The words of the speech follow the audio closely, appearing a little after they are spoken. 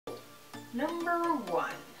Number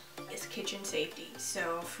one is kitchen safety.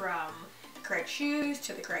 So from correct shoes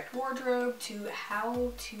to the correct wardrobe to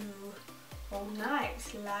how to hold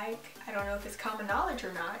knives. Like, I don't know if it's common knowledge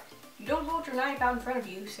or not, you don't hold your knife out in front of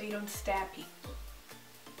you so you don't stab people.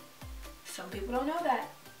 Some people don't know that.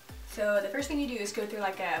 So the first thing you do is go through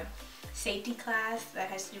like a safety class that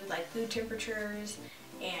has to do with like food temperatures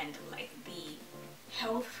and like the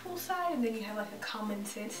healthful side, and then you have like a common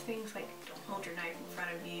sense things like don't hold your knife in front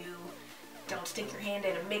of you, don't stick your hand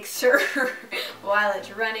in a mixer while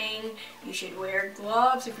it's running, you should wear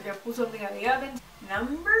gloves if you're gonna pull something out of the oven.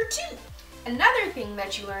 Number two, another thing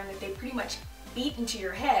that you learn that they pretty much beat into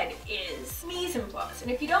your head is mise en place.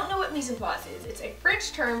 And if you don't know what mise en place is, it's a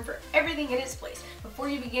French term for everything in its place. Before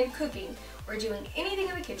you begin cooking or doing anything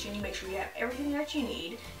in the kitchen, you make sure you have everything that you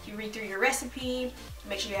need. You read through your recipe,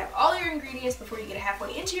 make sure you have all your ingredients before you get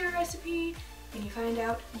halfway into your recipe, and you find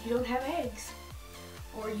out you don't have eggs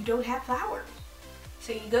or you don't have flour.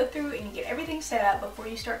 So you go through and you get everything set up before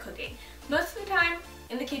you start cooking. Most of the time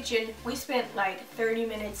in the kitchen, we spent like 30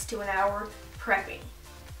 minutes to an hour prepping.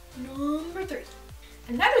 Number three.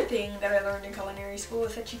 Another thing that I learned in culinary school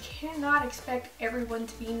is that you cannot expect everyone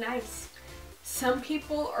to be nice. Some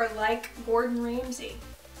people are like Gordon Ramsay.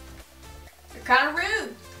 They're kind of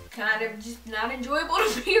rude, kind of just not enjoyable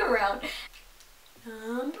to be around.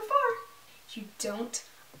 Number four. You don't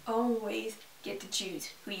always get to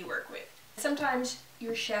choose who you work with. Sometimes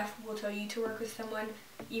your chef will tell you to work with someone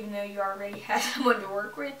even though you already have someone to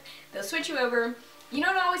work with. They'll switch you over. You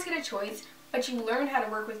don't always get a choice, but you learn how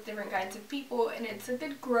to work with different kinds of people, and it's a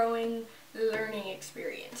good growing learning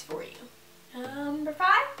experience for you. Number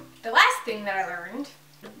five, the last thing that I learned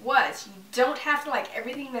was you don't have to like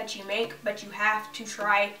everything that you make, but you have to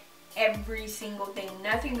try every single thing.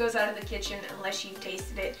 Nothing goes out of the kitchen unless you've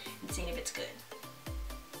tasted it and seen if it's good.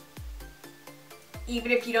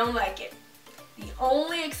 Even if you don't like it. The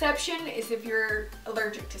only exception is if you're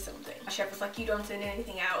allergic to something. My chef was like, you don't send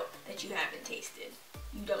anything out that you haven't tasted.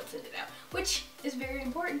 You don't send it out, which is very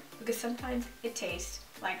important because sometimes it tastes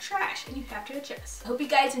like trash and you have to adjust. I hope you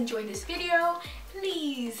guys enjoyed this video.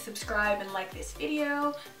 Please subscribe and like this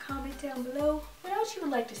video. Comment down below what else you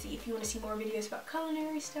would like to see. If you want to see more videos about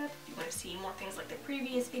culinary stuff, if you want to see more things like the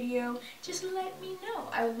previous video, just let me know.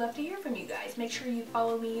 I would love to hear from you guys. Make sure you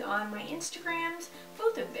follow me on my Instagrams,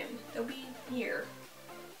 both of them. They'll be here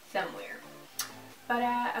somewhere. But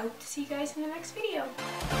I hope to see you guys in the next video.